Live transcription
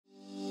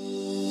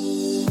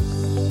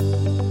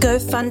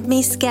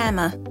GoFundMe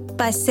Scammer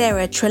by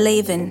Sarah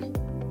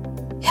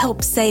Treleaven.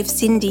 Help save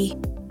Cindy.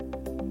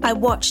 I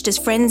watched as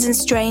friends and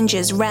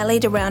strangers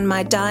rallied around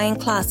my dying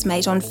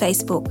classmate on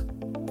Facebook,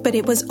 but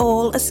it was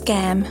all a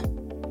scam.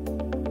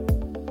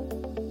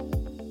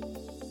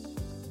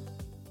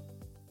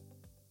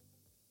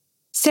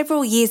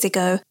 Several years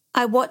ago,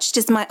 I watched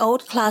as my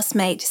old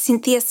classmate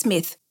Cynthia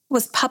Smith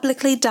was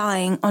publicly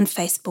dying on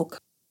Facebook.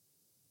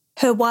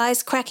 Her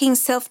wisecracking,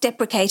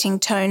 self-deprecating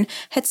tone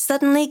had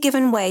suddenly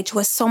given way to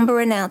a sombre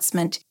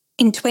announcement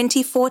in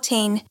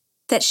 2014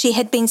 that she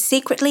had been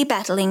secretly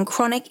battling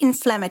chronic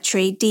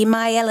inflammatory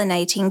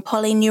demyelinating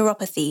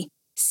polyneuropathy,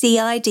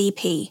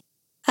 CIDP,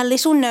 a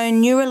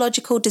little-known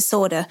neurological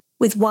disorder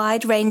with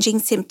wide-ranging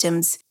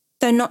symptoms,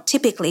 though not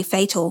typically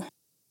fatal.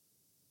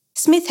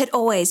 Smith had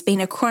always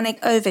been a chronic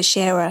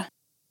oversharer.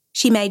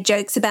 She made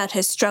jokes about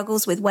her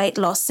struggles with weight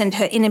loss and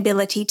her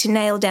inability to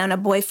nail down a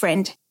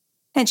boyfriend,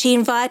 and she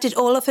invited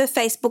all of her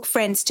Facebook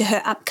friends to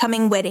her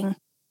upcoming wedding,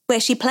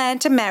 where she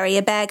planned to marry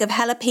a bag of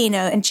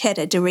jalapeno and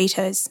cheddar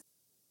Doritos.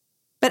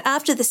 But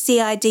after the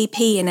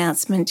CIDP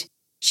announcement,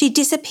 she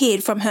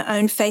disappeared from her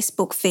own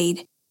Facebook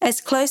feed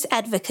as close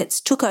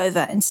advocates took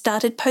over and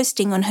started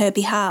posting on her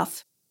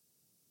behalf.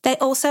 They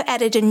also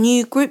added a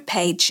new group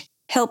page,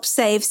 Help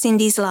Save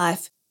Cindy's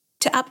Life,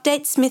 to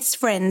update Smith's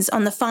friends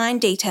on the fine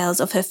details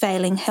of her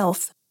failing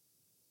health.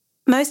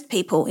 Most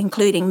people,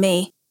 including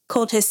me,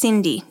 called her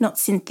Cindy, not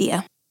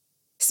Cynthia.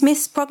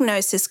 Smith's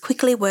prognosis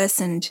quickly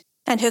worsened,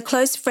 and her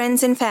close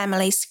friends and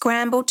family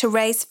scrambled to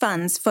raise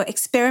funds for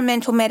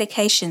experimental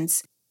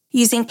medications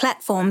using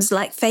platforms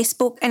like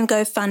Facebook and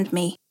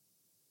GoFundMe.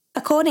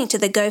 According to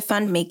the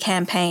GoFundMe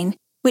campaign,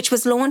 which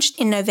was launched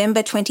in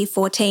November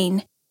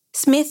 2014,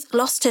 Smith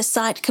lost her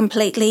sight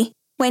completely,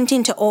 went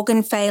into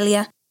organ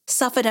failure,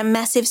 suffered a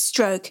massive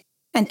stroke,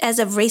 and as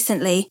of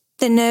recently,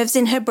 the nerves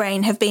in her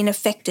brain have been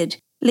affected,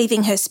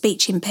 leaving her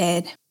speech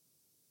impaired.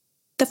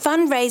 The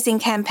fundraising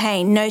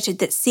campaign noted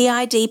that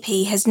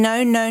CIDP has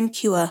no known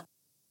cure,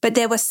 but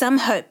there was some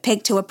hope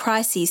pegged to a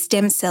pricey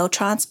stem cell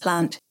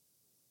transplant.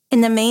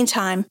 In the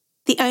meantime,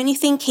 the only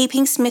thing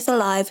keeping Smith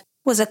alive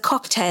was a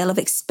cocktail of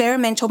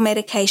experimental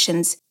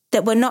medications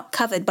that were not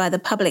covered by the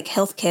public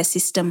healthcare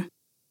system.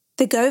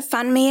 The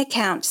GoFundMe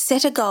account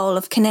set a goal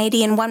of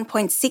Canadian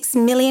 $1.6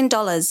 million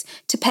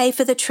to pay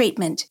for the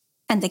treatment,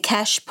 and the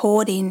cash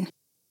poured in.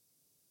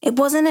 It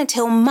wasn't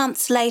until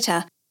months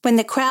later, when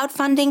the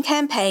crowdfunding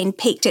campaign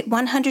peaked at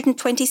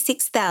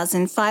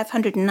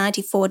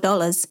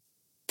 $126,594,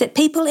 that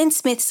people in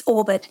Smith's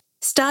orbit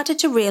started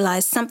to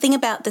realise something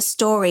about the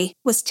story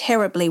was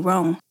terribly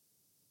wrong.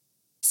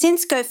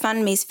 Since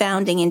GoFundMe's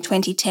founding in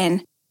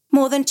 2010,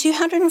 more than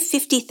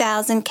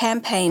 250,000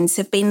 campaigns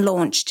have been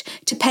launched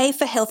to pay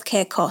for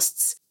healthcare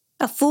costs,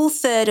 a full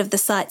third of the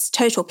site's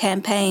total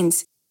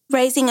campaigns,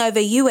 raising over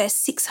US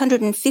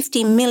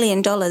 $650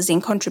 million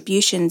in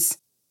contributions.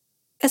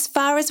 As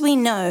far as we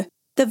know,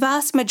 the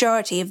vast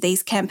majority of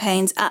these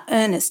campaigns are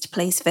earnest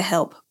pleas for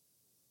help.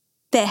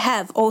 There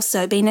have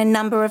also been a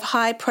number of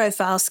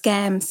high-profile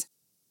scams.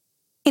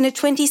 In a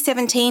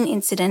 2017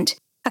 incident,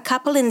 a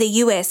couple in the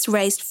US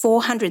raised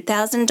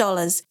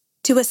 $400,000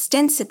 to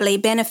ostensibly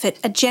benefit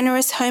a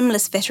generous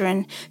homeless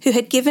veteran who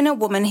had given a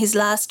woman his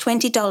last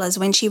 $20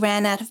 when she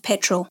ran out of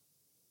petrol.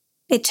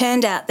 It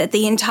turned out that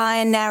the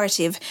entire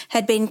narrative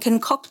had been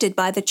concocted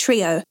by the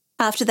trio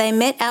after they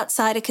met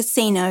outside a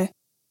casino,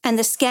 and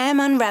the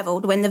scam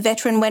unravelled when the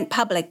veteran went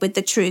public with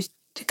the truth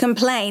to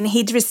complain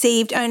he'd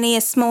received only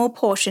a small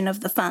portion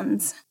of the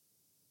funds.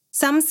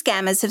 Some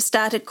scammers have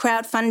started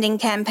crowdfunding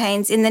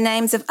campaigns in the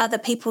names of other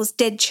people's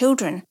dead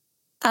children.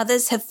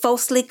 Others have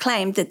falsely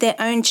claimed that their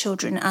own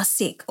children are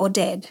sick or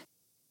dead.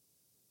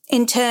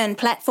 In turn,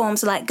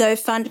 platforms like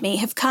GoFundMe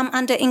have come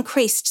under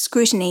increased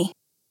scrutiny.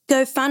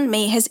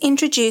 GoFundMe has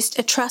introduced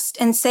a trust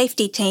and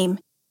safety team,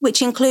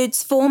 which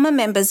includes former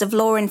members of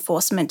law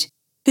enforcement,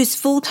 whose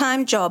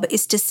full-time job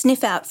is to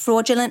sniff out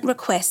fraudulent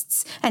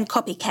requests and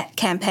copycat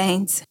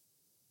campaigns.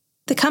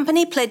 The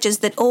company pledges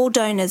that all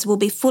donors will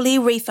be fully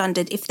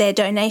refunded if their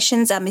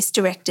donations are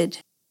misdirected.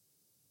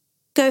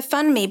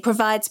 GoFundMe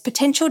provides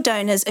potential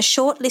donors a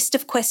short list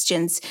of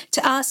questions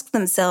to ask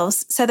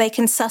themselves so they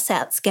can suss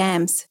out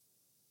scams.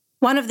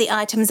 One of the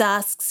items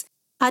asks,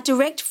 are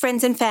direct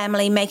friends and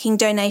family making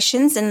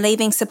donations and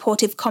leaving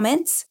supportive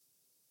comments?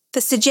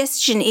 The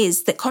suggestion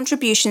is that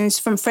contributions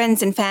from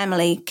friends and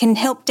family can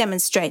help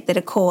demonstrate that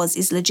a cause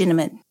is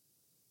legitimate.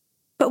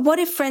 But what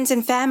if friends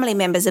and family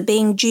members are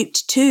being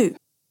duped too?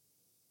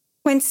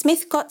 When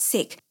Smith got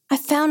sick, I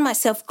found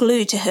myself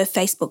glued to her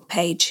Facebook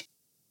page.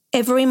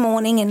 Every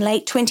morning in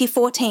late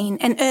 2014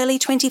 and early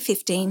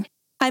 2015,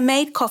 I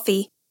made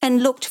coffee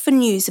and looked for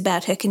news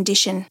about her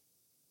condition.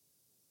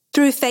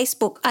 Through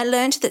Facebook, I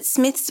learned that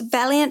Smith's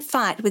valiant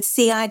fight with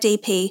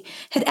CIDP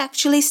had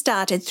actually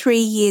started 3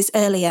 years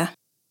earlier.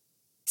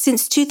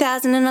 Since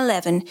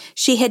 2011,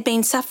 she had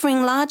been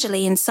suffering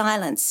largely in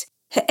silence,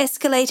 her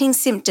escalating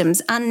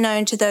symptoms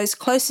unknown to those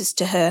closest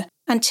to her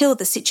until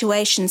the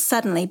situation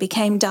suddenly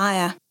became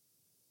dire.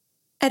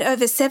 At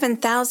over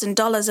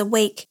 $7,000 a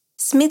week,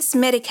 Smith's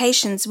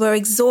medications were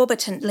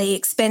exorbitantly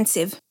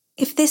expensive.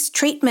 If this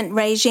treatment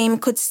regime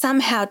could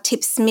somehow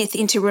tip Smith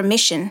into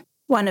remission,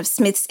 one of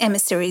Smith's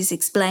emissaries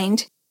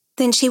explained,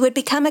 then she would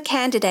become a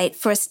candidate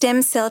for a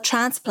stem cell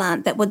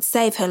transplant that would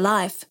save her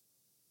life.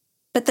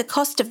 But the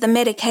cost of the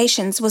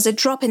medications was a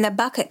drop in the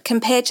bucket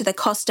compared to the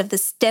cost of the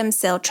stem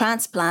cell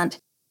transplant,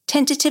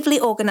 tentatively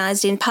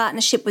organised in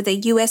partnership with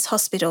a US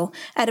hospital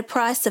at a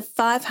price of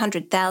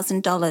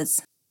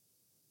 $500,000.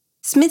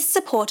 Smith's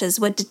supporters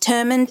were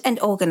determined and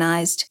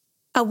organised.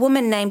 A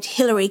woman named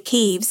Hilary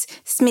Keeves,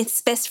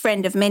 Smith's best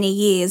friend of many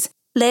years,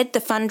 led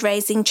the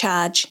fundraising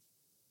charge.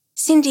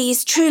 "Cindy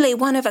is truly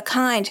one of a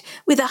kind,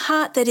 with a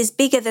heart that is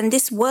bigger than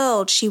this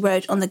world," she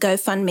wrote on the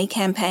GoFundMe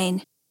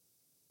campaign.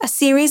 A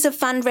series of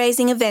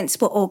fundraising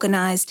events were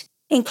organised,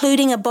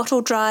 including a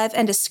bottle drive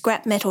and a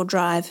scrap metal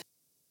drive.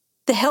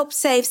 The Help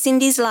Save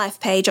Cindy's Life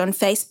page on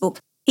Facebook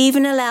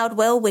even allowed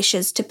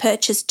well-wishers to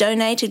purchase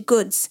donated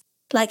goods,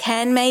 like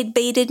handmade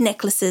beaded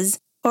necklaces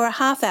or a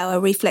half-hour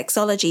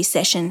reflexology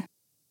session.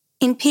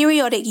 In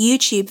periodic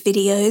YouTube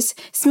videos,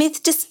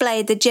 Smith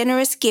displayed the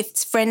generous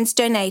gifts friends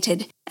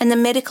donated and the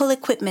medical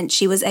equipment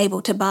she was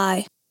able to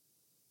buy.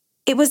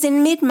 It was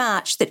in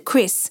mid-March that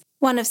Chris,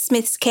 one of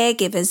Smith's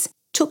caregivers,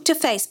 took to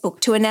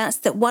Facebook to announce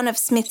that one of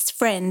Smith's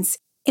friends,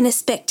 in a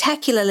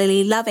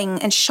spectacularly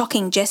loving and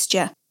shocking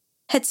gesture,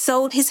 had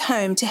sold his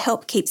home to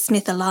help keep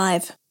Smith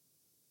alive.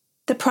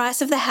 The price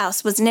of the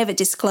house was never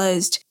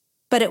disclosed,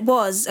 but it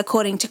was,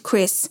 according to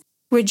Chris,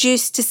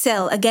 reduced to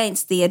sell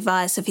against the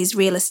advice of his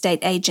real estate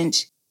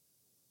agent.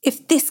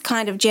 If this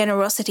kind of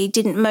generosity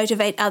didn't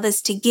motivate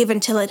others to give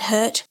until it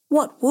hurt,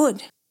 what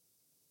would?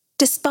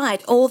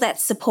 Despite all that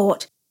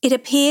support, it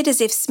appeared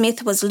as if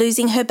Smith was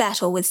losing her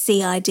battle with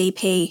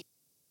CIDP.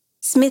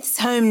 Smith's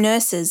home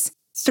nurses,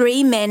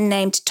 3 men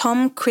named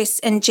Tom, Chris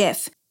and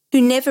Jeff,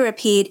 who never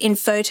appeared in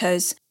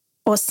photos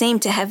or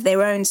seemed to have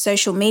their own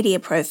social media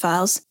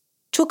profiles,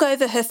 took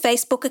over her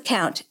Facebook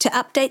account to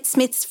update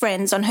Smith's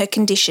friends on her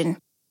condition,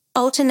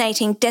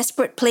 alternating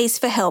desperate pleas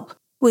for help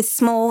with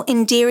small,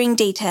 endearing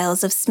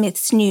details of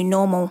Smith's new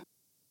normal.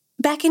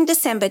 Back in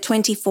December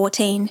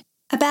 2014,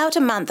 about a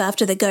month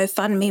after the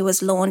GoFundMe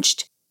was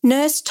launched,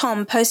 Nurse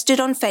Tom posted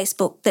on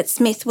Facebook that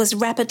Smith was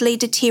rapidly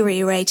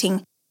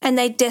deteriorating and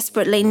they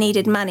desperately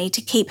needed money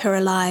to keep her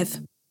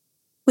alive.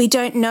 "We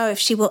don't know if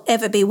she will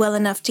ever be well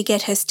enough to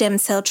get her stem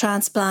cell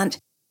transplant,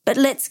 but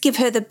let's give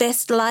her the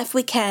best life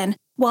we can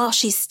while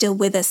she's still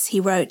with us," he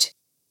wrote.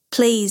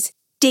 "Please,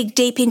 dig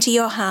deep into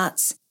your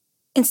hearts.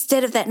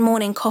 Instead of that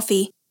morning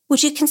coffee,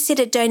 would you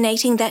consider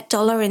donating that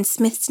 $1 in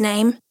Smith's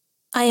name?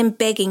 I am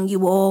begging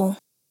you all."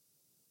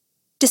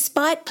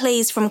 Despite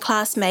pleas from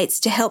classmates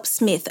to help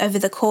Smith over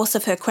the course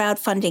of her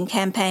crowdfunding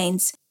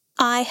campaigns,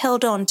 I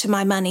held on to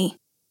my money.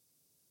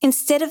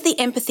 Instead of the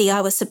empathy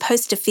I was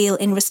supposed to feel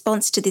in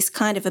response to this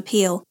kind of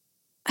appeal,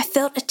 I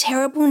felt a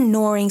terrible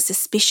gnawing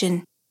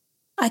suspicion.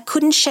 I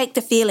couldn't shake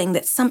the feeling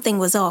that something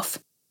was off,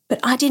 but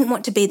I didn't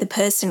want to be the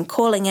person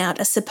calling out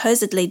a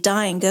supposedly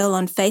dying girl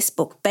on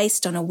Facebook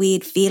based on a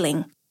weird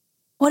feeling.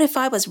 What if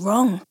I was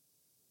wrong?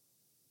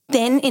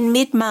 Then, in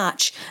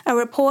mid-March, a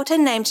reporter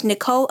named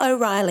Nicole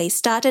O'Reilly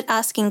started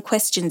asking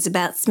questions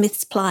about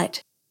Smith's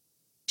plight.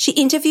 She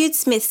interviewed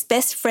Smith's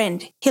best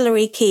friend,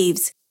 Hilary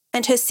Keeves,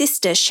 and her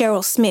sister,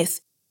 Cheryl Smith,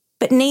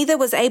 but neither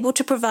was able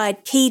to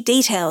provide key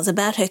details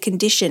about her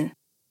condition.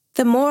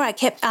 The more I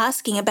kept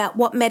asking about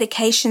what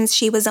medications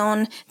she was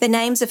on, the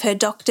names of her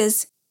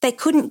doctors, they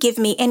couldn't give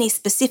me any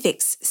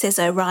specifics, says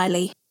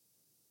O'Reilly.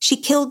 She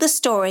killed the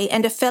story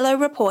and a fellow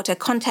reporter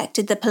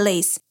contacted the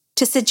police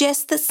to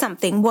suggest that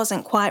something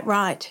wasn't quite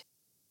right.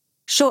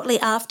 Shortly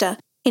after,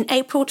 in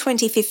April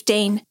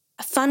 2015,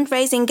 a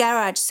fundraising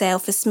garage sale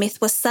for Smith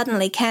was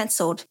suddenly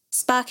cancelled,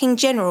 sparking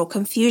general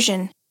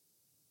confusion.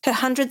 Her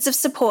hundreds of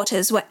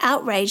supporters were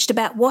outraged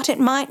about what it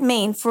might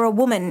mean for a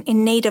woman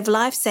in need of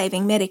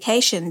life-saving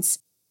medications.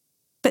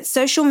 But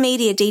social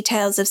media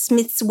details of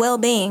Smith's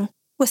well-being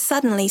were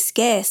suddenly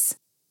scarce.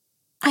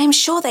 "I am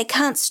sure they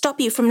can't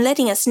stop you from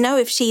letting us know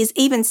if she is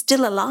even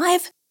still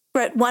alive,"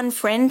 wrote one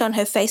friend on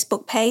her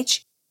Facebook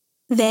page.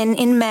 Then,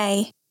 in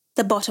May,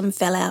 the bottom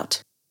fell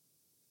out.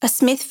 A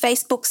Smith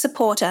Facebook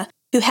supporter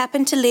who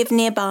happened to live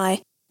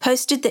nearby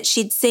posted that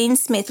she'd seen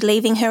Smith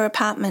leaving her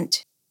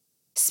apartment.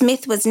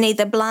 Smith was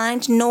neither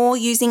blind nor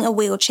using a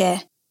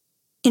wheelchair.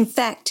 In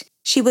fact,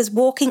 she was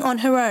walking on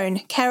her own,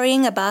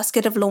 carrying a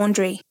basket of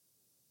laundry.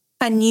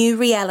 A new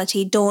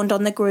reality dawned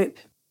on the group.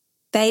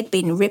 They'd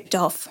been ripped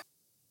off.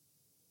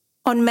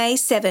 On May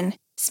 7,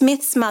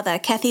 Smith's mother,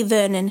 Kathy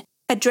Vernon,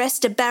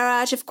 addressed a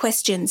barrage of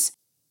questions,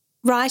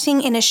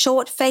 writing in a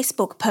short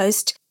Facebook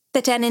post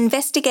that an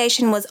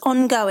investigation was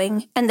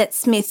ongoing and that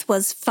Smith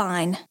was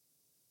fine.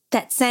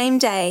 That same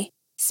day,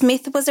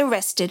 Smith was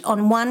arrested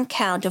on one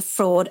count of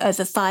fraud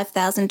over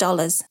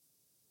 $5,000.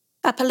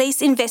 A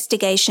police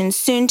investigation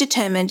soon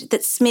determined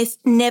that Smith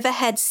never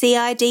had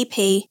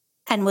CIDP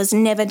and was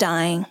never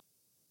dying.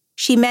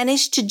 She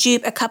managed to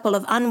dupe a couple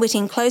of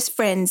unwitting close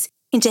friends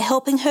into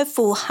helping her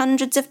fool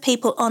hundreds of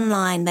people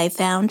online, they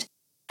found,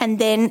 and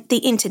then the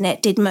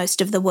internet did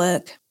most of the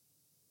work.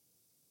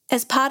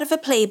 As part of a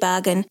plea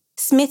bargain,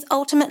 Smith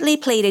ultimately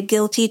pleaded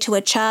guilty to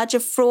a charge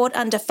of fraud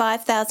under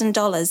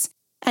 $5,000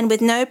 and, with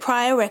no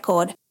prior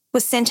record,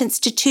 was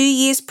sentenced to 2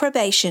 years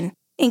probation,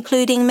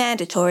 including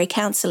mandatory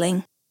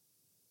counselling.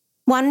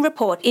 One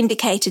report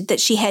indicated that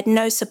she had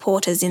no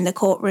supporters in the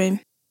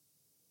courtroom.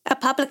 A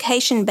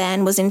publication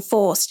ban was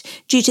enforced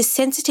due to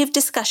sensitive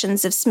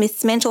discussions of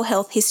Smith's mental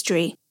health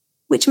history,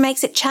 which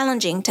makes it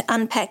challenging to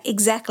unpack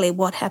exactly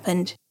what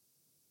happened.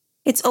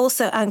 It's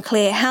also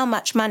unclear how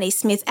much money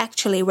Smith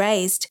actually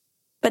raised,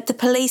 but the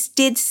police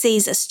did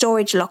seize a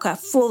storage locker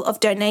full of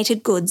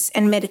donated goods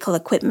and medical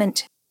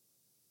equipment.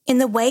 In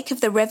the wake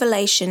of the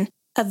revelation,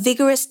 a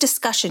vigorous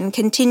discussion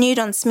continued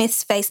on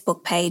Smith's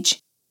Facebook page,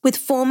 with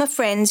former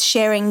friends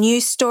sharing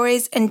news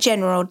stories and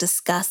general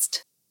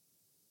disgust.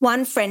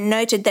 One friend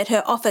noted that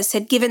her office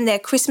had given their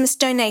Christmas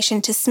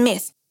donation to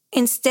Smith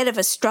instead of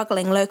a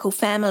struggling local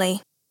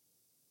family.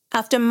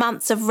 After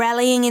months of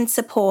rallying in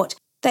support,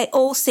 they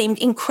all seemed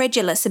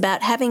incredulous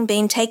about having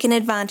been taken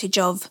advantage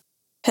of.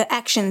 Her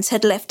actions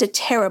had left a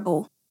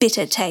terrible,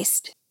 bitter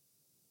taste.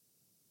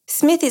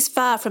 Smith is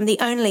far from the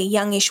only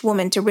youngish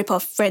woman to rip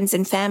off friends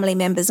and family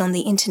members on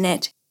the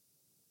internet.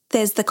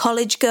 There's the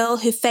college girl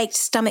who faked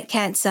stomach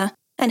cancer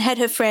and had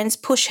her friends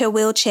push her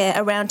wheelchair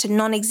around to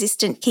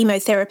non-existent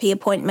chemotherapy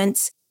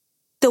appointments,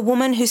 the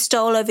woman who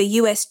stole over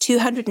US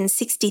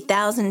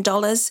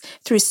 $260,000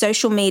 through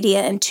social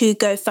media and 2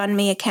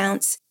 GoFundMe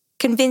accounts,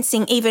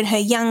 convincing even her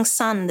young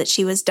son that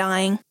she was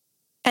dying,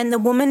 and the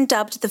woman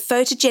dubbed the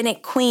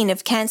photogenic queen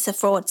of cancer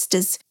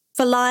fraudsters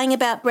for lying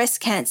about breast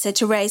cancer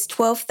to raise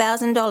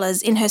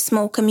 $12,000 in her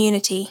small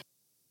community.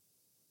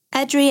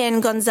 Adrienne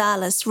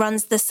Gonzalez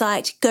runs the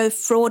site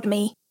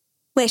GoFraudMe,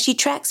 where she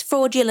tracks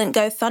fraudulent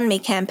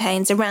GoFundMe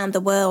campaigns around the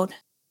world.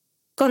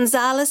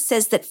 Gonzalez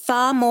says that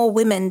far more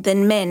women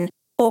than men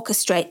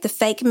orchestrate the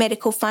fake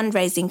medical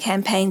fundraising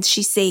campaigns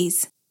she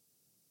sees.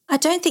 I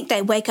don't think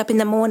they wake up in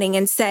the morning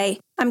and say,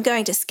 "I'm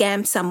going to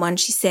scam someone,"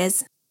 she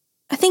says.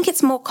 I think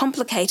it's more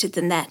complicated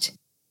than that.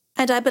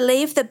 And I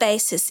believe the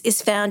basis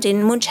is found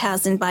in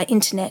Munchausen by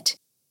internet,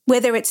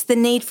 whether it's the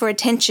need for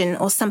attention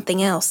or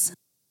something else.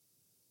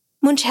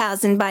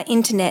 Munchausen by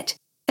internet,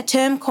 a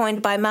term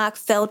coined by Mark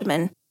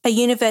Feldman, a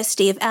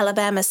University of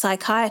Alabama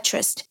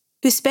psychiatrist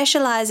who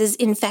specialises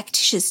in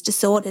factitious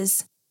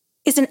disorders,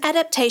 is an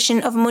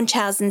adaptation of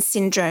Munchausen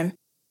syndrome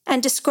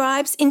and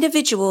describes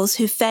individuals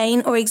who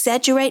feign or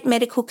exaggerate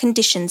medical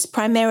conditions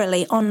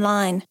primarily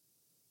online.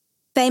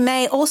 They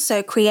may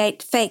also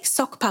create fake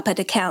sock puppet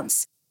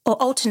accounts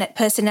or alternate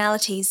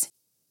personalities,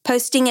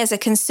 posting as a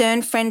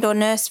concerned friend or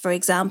nurse, for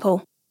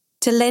example,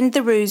 to lend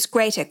the ruse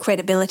greater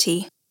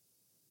credibility.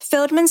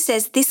 Feldman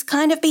says this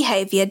kind of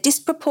behaviour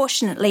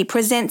disproportionately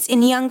presents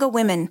in younger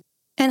women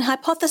and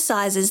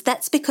hypothesises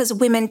that's because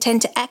women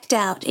tend to act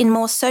out in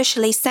more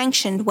socially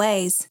sanctioned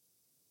ways.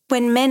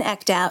 When men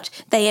act out,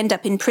 they end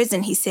up in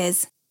prison, he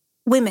says.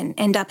 Women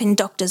end up in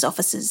doctors'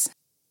 offices.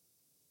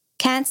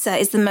 Cancer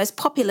is the most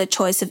popular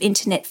choice of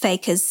internet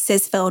fakers,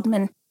 says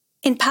Feldman,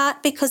 in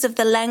part because of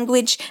the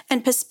language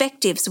and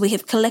perspectives we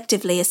have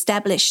collectively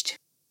established.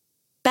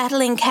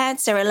 Battling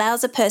cancer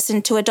allows a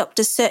person to adopt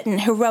a certain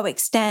heroic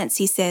stance,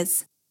 he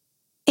says.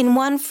 In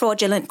one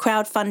fraudulent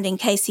crowdfunding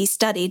case he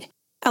studied,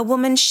 a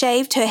woman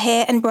shaved her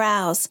hair and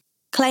brows,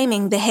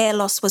 claiming the hair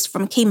loss was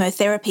from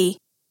chemotherapy,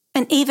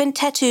 and even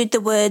tattooed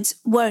the words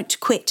 "won't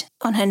quit"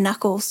 on her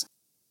knuckles.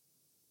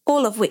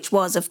 All of which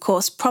was, of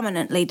course,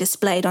 prominently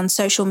displayed on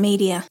social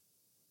media.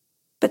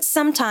 But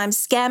sometimes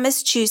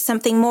scammers choose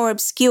something more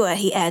obscure,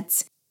 he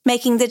adds,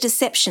 making the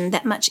deception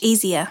that much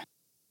easier.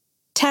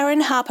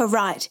 Taryn Harper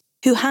Wright,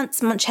 who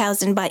hunts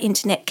Munchausen by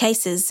internet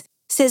cases,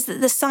 says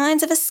that the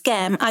signs of a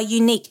scam are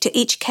unique to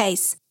each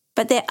case,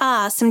 but there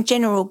are some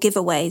general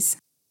giveaways.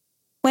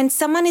 When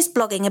someone is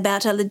blogging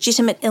about a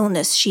legitimate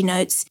illness, she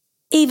notes,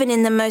 even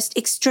in the most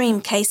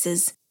extreme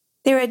cases,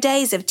 there are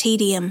days of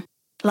tedium,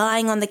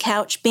 lying on the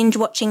couch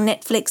binge-watching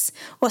Netflix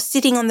or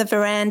sitting on the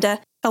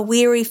veranda, a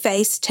weary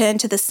face turned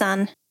to the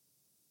sun.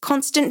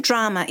 Constant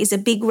drama is a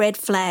big red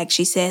flag,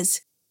 she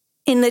says.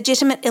 In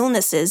legitimate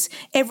illnesses,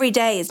 every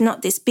day is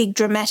not this big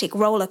dramatic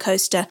roller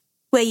coaster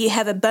where you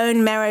have a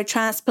bone marrow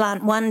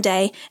transplant one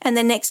day and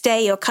the next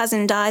day your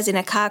cousin dies in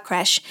a car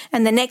crash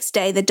and the next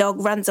day the dog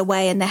runs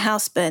away and the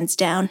house burns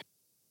down.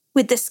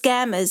 With the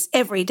scammers,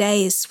 every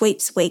day is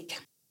sweeps week.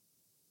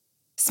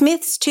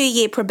 Smith's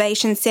 2-year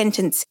probation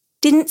sentence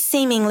didn't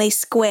seemingly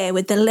square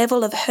with the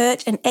level of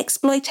hurt and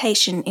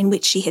exploitation in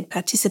which she had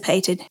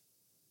participated.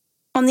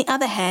 On the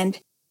other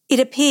hand, it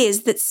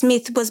appears that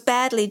Smith was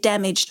badly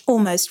damaged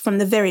almost from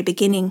the very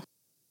beginning.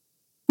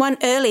 One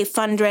early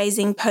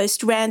fundraising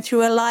post ran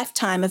through a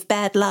lifetime of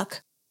bad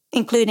luck,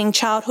 including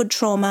childhood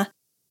trauma,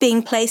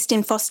 being placed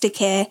in foster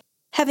care,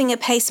 having a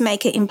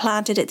pacemaker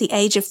implanted at the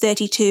age of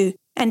 32,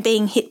 and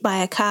being hit by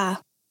a car.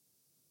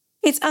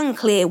 It's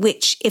unclear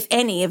which, if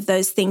any, of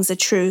those things are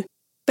true,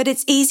 but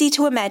it's easy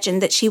to imagine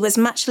that she was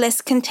much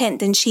less content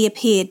than she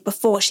appeared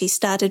before she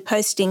started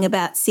posting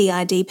about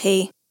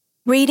CIDP.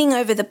 Reading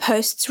over the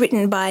posts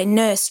written by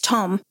Nurse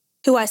Tom,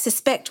 who I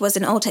suspect was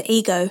an alter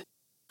ego,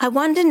 I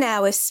wonder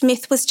now if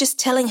Smith was just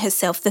telling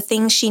herself the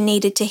things she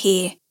needed to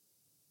hear.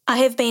 I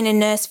have been a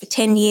nurse for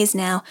 10 years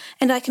now,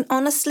 and I can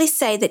honestly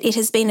say that it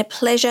has been a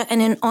pleasure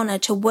and an honour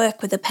to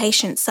work with a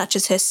patient such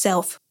as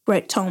herself,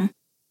 wrote Tom.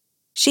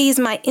 She is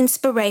my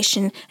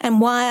inspiration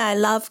and why I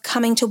love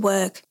coming to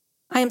work.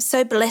 I am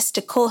so blessed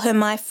to call her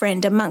my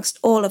friend amongst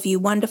all of you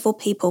wonderful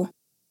people.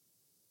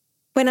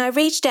 When I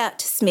reached out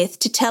to Smith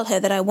to tell her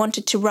that I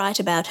wanted to write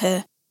about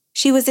her,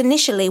 she was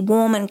initially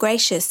warm and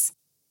gracious,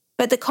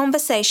 but the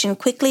conversation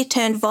quickly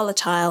turned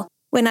volatile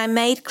when I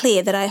made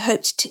clear that I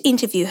hoped to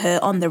interview her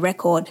on the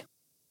record.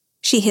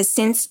 She has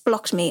since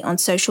blocked me on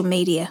social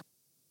media.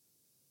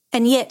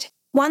 And yet,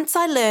 once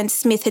I learned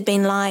Smith had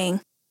been lying,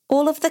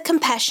 all of the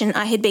compassion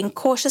I had been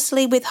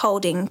cautiously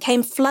withholding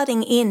came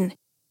flooding in,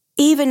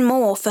 even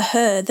more for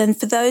her than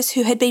for those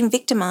who had been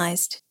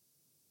victimised.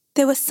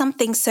 There was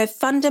something so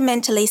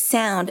fundamentally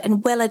sound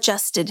and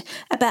well-adjusted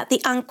about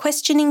the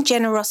unquestioning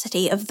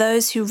generosity of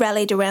those who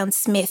rallied around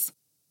Smith,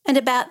 and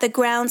about the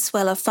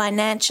groundswell of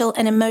financial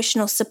and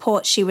emotional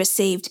support she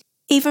received,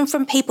 even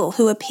from people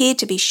who appeared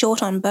to be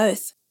short on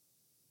both.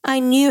 I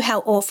knew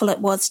how awful it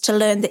was to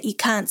learn that you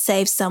can't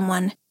save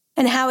someone,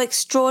 and how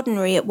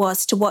extraordinary it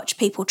was to watch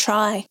people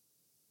try.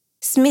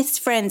 Smith's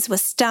friends were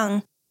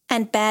stung,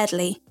 and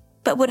badly,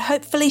 but would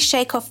hopefully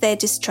shake off their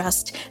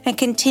distrust and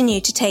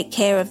continue to take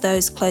care of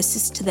those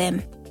closest to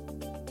them.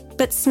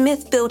 But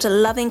Smith built a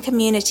loving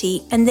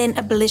community and then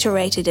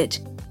obliterated it,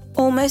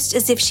 almost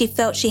as if she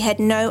felt she had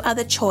no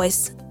other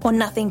choice or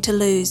nothing to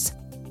lose.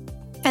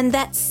 And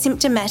that's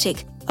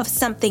symptomatic of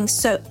something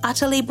so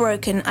utterly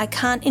broken I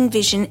can't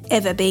envision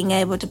ever being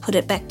able to put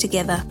it back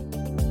together.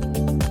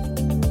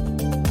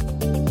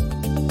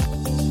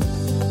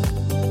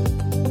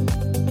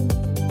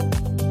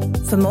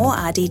 For more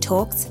RD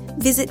Talks,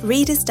 visit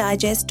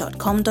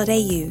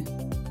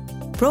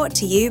readersdigest.com.au. Brought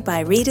to you by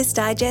Reader's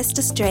Digest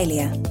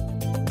Australia.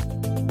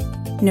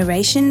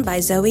 Narration by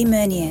Zoe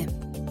Mernier.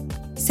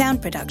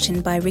 Sound production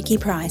by Ricky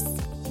Price.